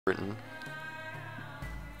Britain.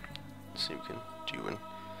 Let's see what we can do and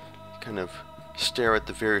kind of stare at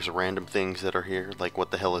the various random things that are here. Like, what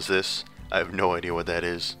the hell is this? I have no idea what that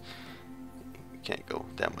is. You can't go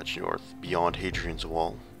that much north beyond Hadrian's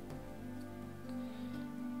Wall.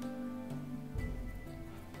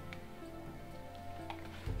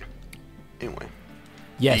 Anyway.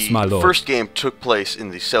 Yes, my lord. The first game took place in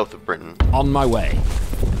the south of Britain. On my way.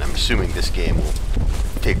 And I'm assuming this game will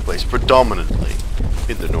take place predominantly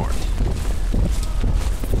in the north.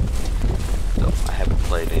 So I haven't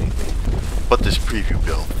played anything but this preview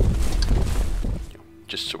build.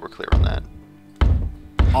 Just so we're clear on that.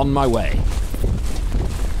 On my way.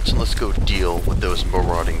 So let's go deal with those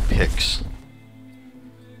marauding Picts.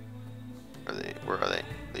 Where are they?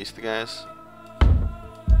 These the guys? I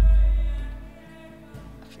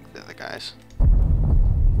think they're the guys.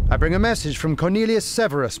 I bring a message from Cornelius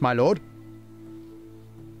Severus, my lord.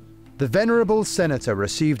 The venerable senator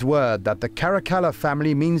received word that the Caracalla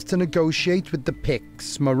family means to negotiate with the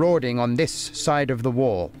Picts marauding on this side of the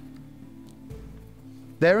wall.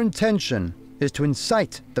 Their intention is to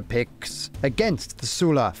incite the Picts against the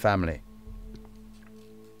Sulla family.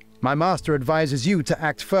 My master advises you to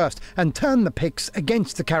act first and turn the Picts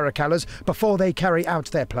against the Caracallas before they carry out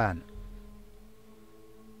their plan.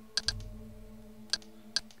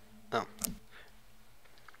 Oh.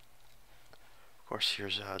 Of course,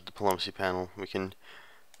 here's a diplomacy panel. We can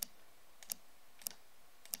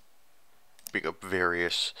pick up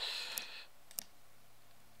various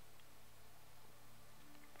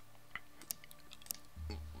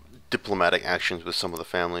diplomatic actions with some of the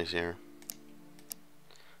families here.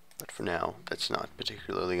 But for now, that's not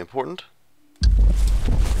particularly important.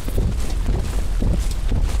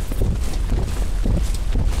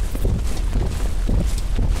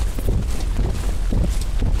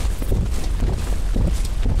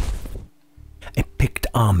 A picked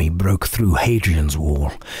army broke through Hadrian's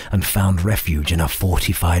Wall and found refuge in a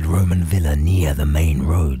fortified Roman villa near the main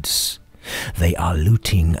roads. They are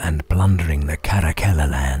looting and plundering the Caracalla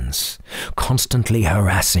lands, constantly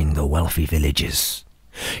harassing the wealthy villages.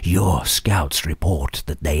 Your scouts report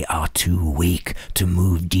that they are too weak to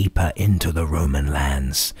move deeper into the Roman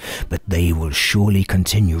lands, but they will surely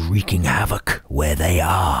continue wreaking havoc where they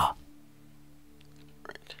are.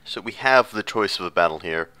 Right. So we have the choice of a battle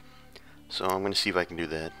here. So I'm going to see if I can do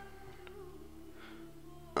that.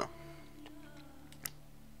 Oh.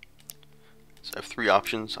 So I have three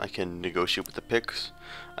options. I can negotiate with the Picts,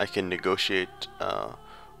 I can negotiate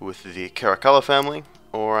with the Caracalla family,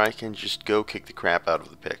 or I can just go kick the crap out of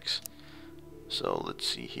the Picts. So let's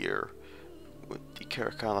see here what the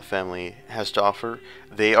Caracalla family has to offer.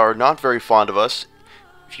 They are not very fond of us.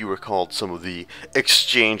 If you recalled some of the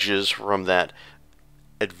exchanges from that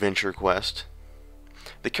adventure quest.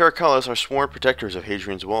 The Caracallas are sworn protectors of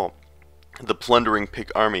Hadrian's Wall. The plundering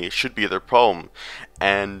Pict army should be their problem,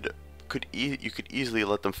 and you could easily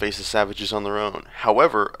let them face the savages on their own.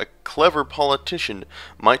 However, a clever politician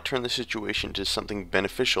might turn the situation to something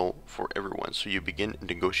beneficial for everyone, so you begin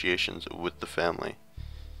negotiations with the family.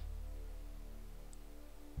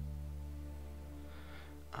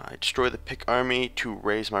 I destroy the Pict army to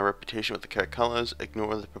raise my reputation with the Caracallas.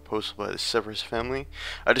 Ignore the proposal by the Severus family.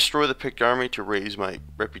 I destroy the Pict army to raise my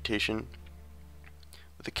reputation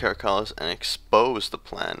with the Caracallas and expose the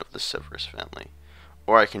plan of the Severus family.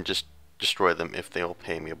 Or I can just destroy them if they'll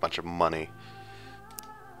pay me a bunch of money.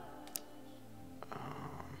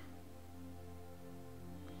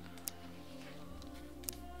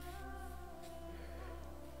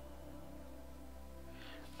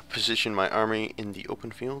 Position my army in the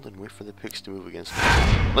open field and wait for the Picts to move against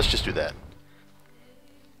them. Let's just do that.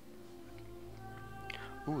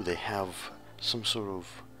 Ooh, they have some sort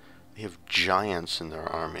of... They have giants in their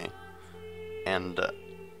army. And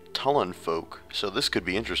Tullan folk, so this could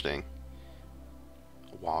be interesting.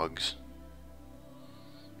 Wogs.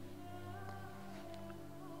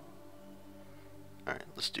 Alright,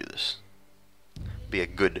 let's do this. Be a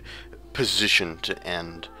good position to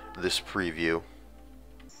end this preview.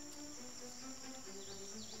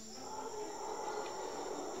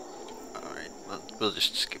 We'll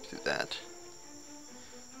just skip through that.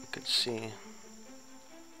 You can see we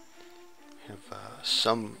have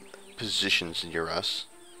some positions near us,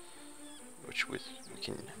 which we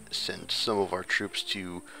can send some of our troops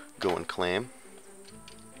to go and claim.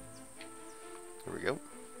 There we go.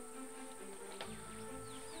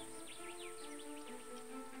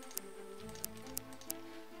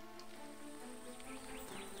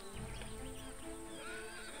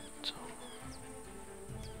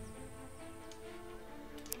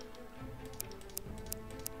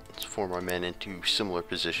 Form our men into similar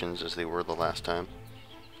positions as they were the last time.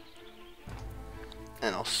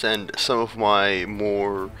 And I'll send some of my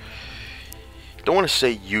more, don't want to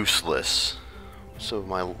say useless, some of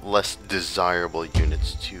my less desirable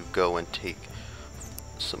units to go and take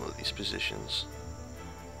some of these positions.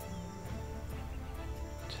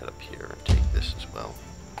 Let's head up here and take this as well.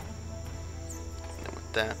 And then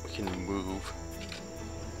with that, we can move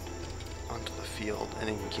onto the field and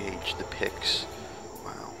engage the picks.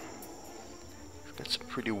 Wow. We've got some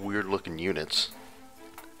pretty weird looking units.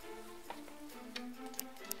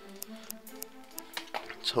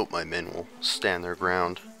 Let's hope my men will stand their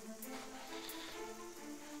ground.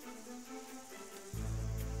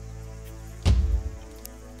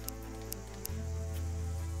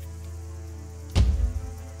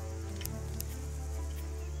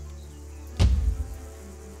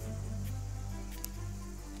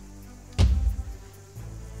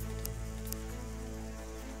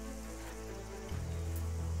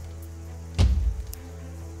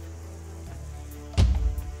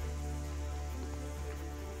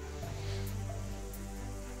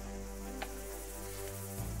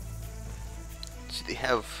 They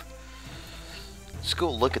have. Let's go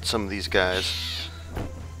look at some of these guys.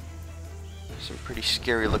 Some pretty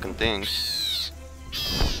scary looking things.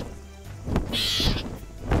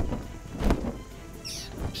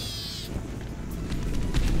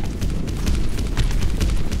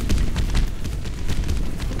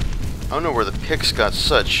 I don't know where the picks got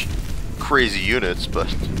such crazy units, but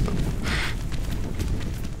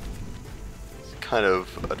it's kind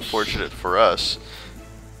of unfortunate for us.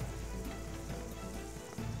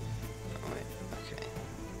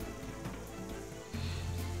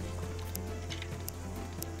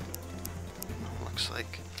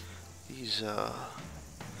 Like these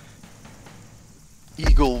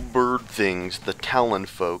eagle bird things, the Talon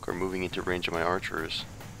folk, are moving into range of my archers.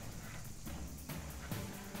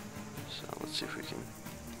 So let's see if we can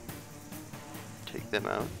take them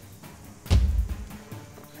out. Okay.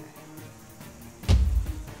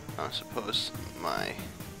 I suppose my...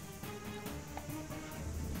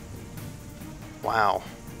 Wow.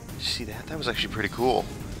 Did you see that? That was actually pretty cool.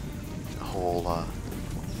 The whole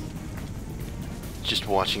just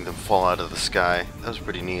watching them fall out of the sky. That was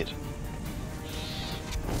pretty neat.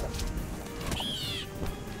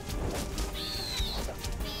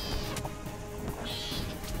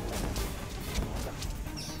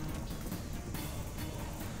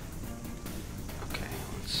 Okay,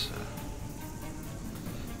 let's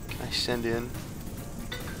can I send in?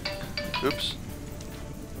 Oops.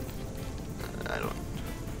 I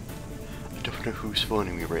don't know who's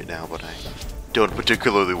phoning me right now, but I don't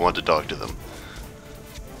particularly want to talk to them.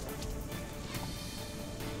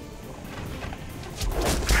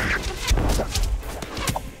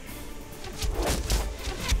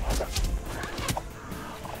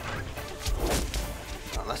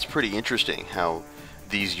 Pretty interesting how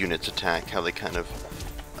these units attack, how they kind of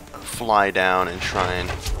fly down and try and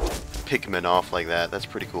pick men off like that. That's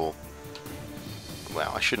pretty cool.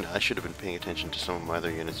 Wow, I should have been paying attention to some of my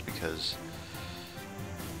other units because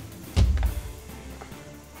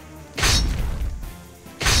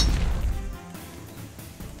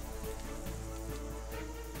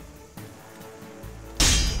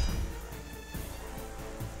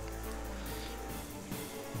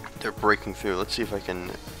they're breaking through. Let's see if I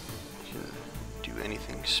can do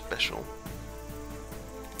anything special.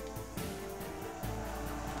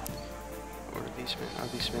 Where are these men? Oh,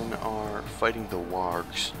 these men are fighting the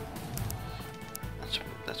wargs.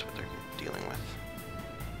 That's what they're dealing with.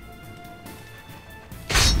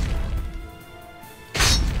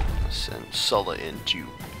 I'll send Sulla in to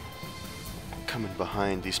come in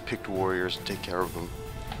behind these picked warriors and take care of them.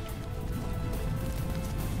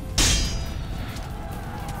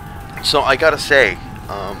 So I gotta say,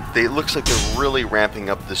 it looks like they're really ramping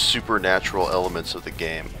up the supernatural elements of the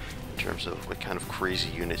game in terms of what kind of crazy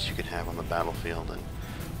units you can have on the battlefield and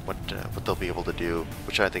what they'll be able to do,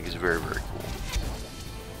 which I think is very, very cool.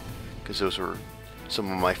 Because those were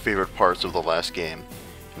some of my favorite parts of the last game,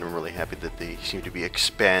 and I'm really happy that they seem to be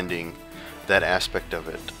expanding that aspect of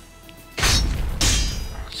it.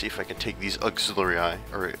 Let's see if I can take these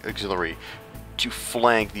auxiliary to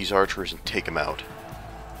flank these archers and take them out.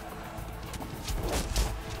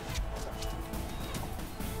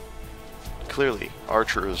 Clearly,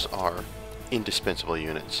 archers are indispensable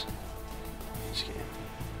units.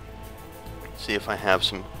 Let's see if I have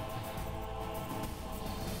some.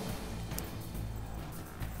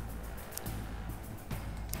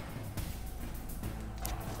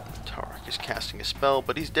 Tarek is casting a spell,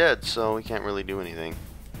 but he's dead, so he can't really do anything.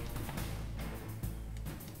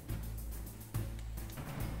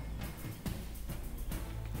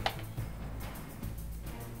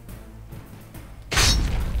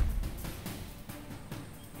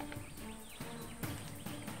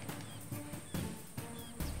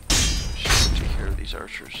 these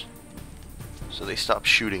archers. So they stop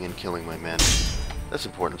shooting and killing my men. That's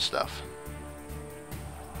important stuff.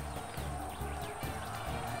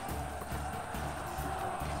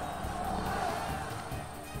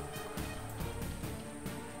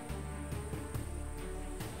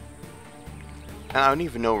 And I don't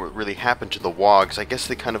even know what really happened to the wogs. I guess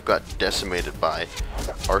they kind of got decimated by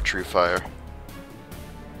archery fire.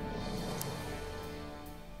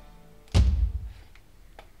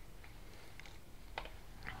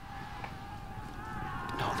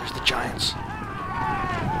 No, there's the giants.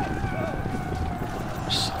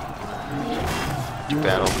 To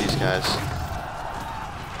battle these guys.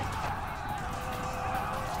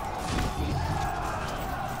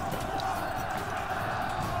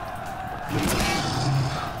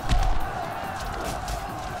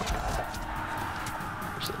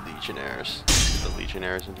 Legionnaires. The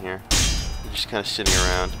Legionnaires in here. They're just kind of sitting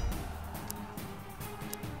around.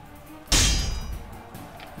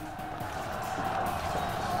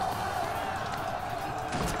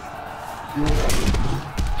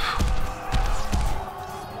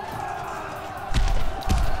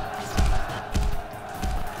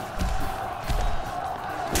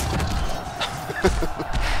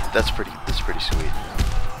 That's pretty sweet.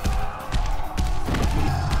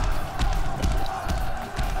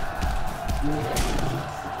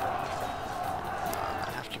 I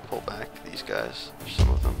have to pull back these guys, some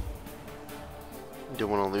of them. I don't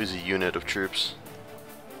want to lose a unit of troops.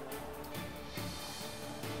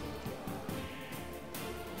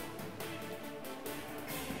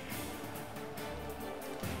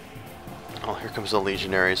 Oh, here comes the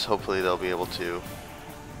Legionaries. Hopefully they'll be able to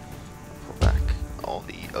pull back all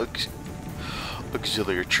the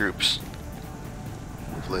auxiliary troops.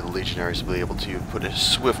 Hopefully the Legionaries will be able to put a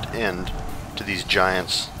swift end to these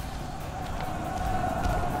giants.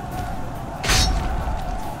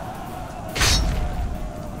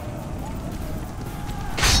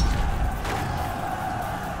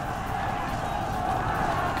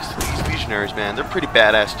 Because these Legionaries, man, they're pretty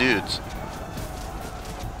badass dudes.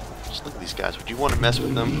 Just look at these guys. Would you want to mess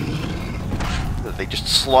with them? They just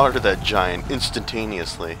slaughtered that giant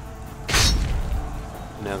instantaneously.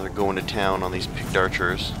 Now they're going to town on these picked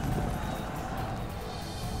archers.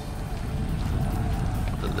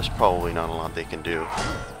 There's probably not a lot they can do.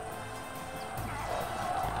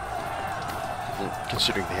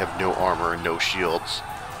 Considering they have no armor and no shields.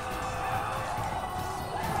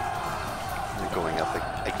 They're going up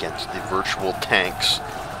against the virtual tanks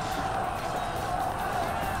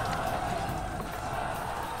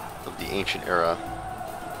of the ancient era,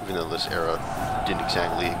 even though this era didn't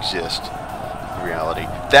exactly exist in reality.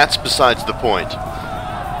 That's besides the point.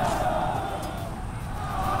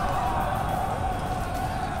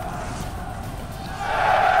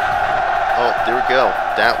 Oh, there we go.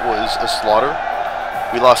 That was a slaughter.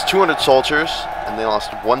 We lost 200 soldiers, and they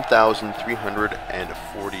lost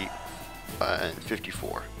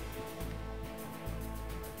 1,354.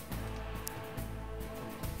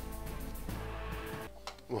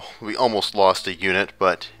 Well, we almost lost a unit,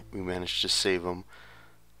 but we managed to save him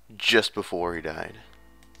just before he died.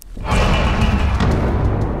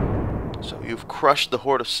 So you've crushed the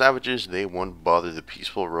horde of savages. They won't bother the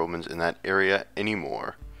peaceful Romans in that area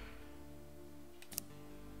anymore.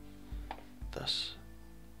 Thus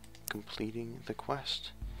completing the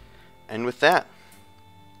quest. And with that,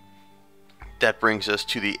 that brings us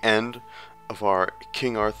to the end of our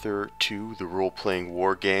King Arthur 2, the role-playing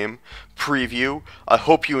war game preview. I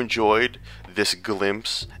hope you enjoyed this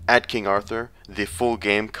glimpse at King Arthur. The full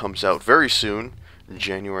game comes out very soon,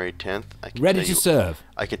 January 10th. Ready to serve.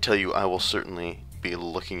 I can tell you I will certainly be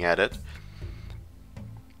looking at it.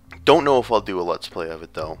 Don't know if I'll do a Let's Play of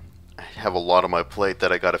it, though. I have a lot on my plate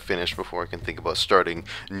that I gotta finish before I can think about starting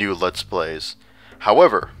new Let's Plays.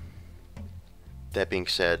 However, that being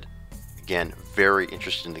said, again, very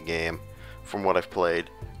interested in the game. From what I've played,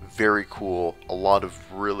 very cool. A lot of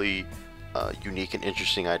really unique and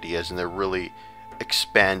interesting ideas, and they're really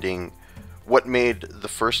expanding what made the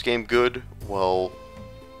first game good, while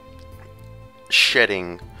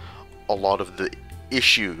shedding a lot of the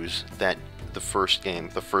issues that the first game,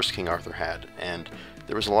 the first King Arthur had. And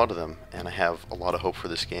there was a lot of them, and I have a lot of hope for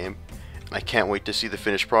this game. I can't wait to see the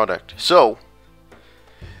finished product. So,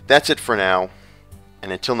 that's it for now.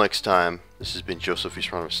 And until next time, this has been Joseph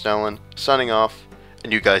Stalin signing off,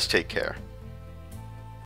 and you guys take care.